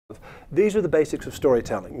These are the basics of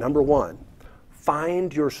storytelling. Number one,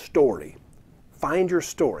 find your story. Find your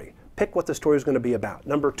story. Pick what the story is going to be about.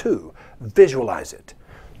 Number two, visualize it.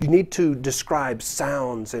 You need to describe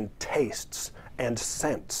sounds and tastes and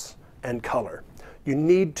scents and color. You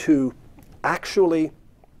need to actually,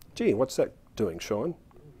 gee, what's that doing, Sean?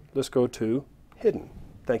 Let's go to hidden.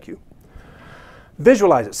 Thank you.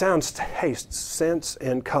 Visualize it, sounds, tastes, scents,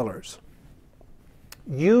 and colors.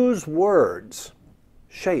 Use words,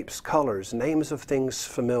 shapes, colors, names of things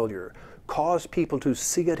familiar. Cause people to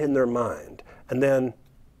see it in their mind. And then,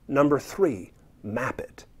 number three, map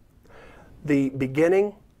it. The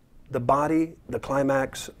beginning, the body, the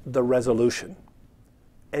climax, the resolution.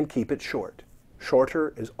 And keep it short.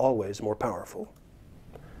 Shorter is always more powerful.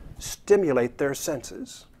 Stimulate their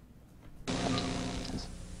senses.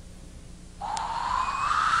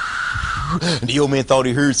 The old man thought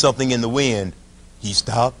he heard something in the wind. He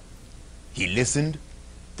stopped. He listened.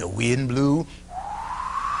 The wind blew.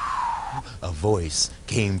 A voice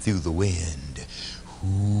came through the wind.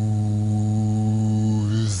 Who's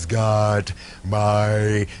got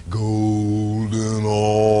my golden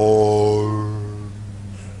arm?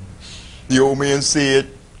 The old man said,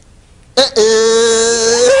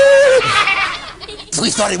 So he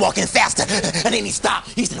started walking faster, and then he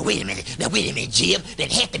stopped. He said, wait a minute, Jim,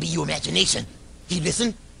 that had to be your imagination. He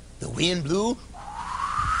listened, the wind blew.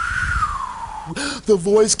 The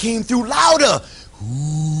voice came through louder.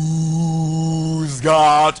 Who's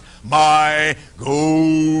got my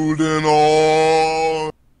golden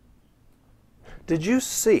arm? Did you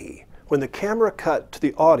see when the camera cut to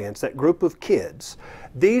the audience, that group of kids?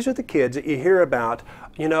 These are the kids that you hear about,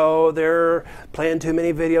 you know, they're playing too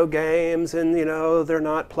many video games and, you know, they're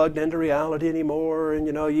not plugged into reality anymore, and,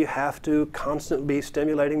 you know, you have to constantly be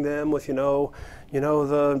stimulating them with, you know,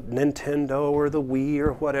 the Nintendo or the Wii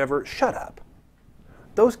or whatever. Shut up.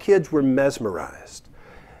 Those kids were mesmerized.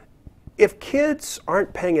 If kids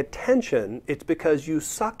aren't paying attention, it's because you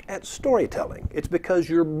suck at storytelling. It's because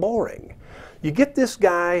you're boring. You get this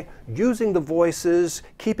guy using the voices,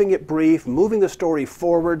 keeping it brief, moving the story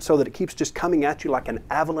forward so that it keeps just coming at you like an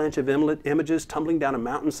avalanche of images tumbling down a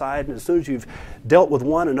mountainside, and as soon as you've dealt with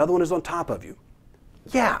one, another one is on top of you.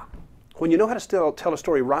 Yeah, when you know how to tell a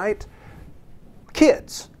story right,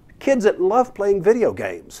 kids that love playing video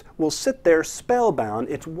games will sit there spellbound.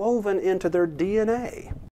 It's woven into their DNA.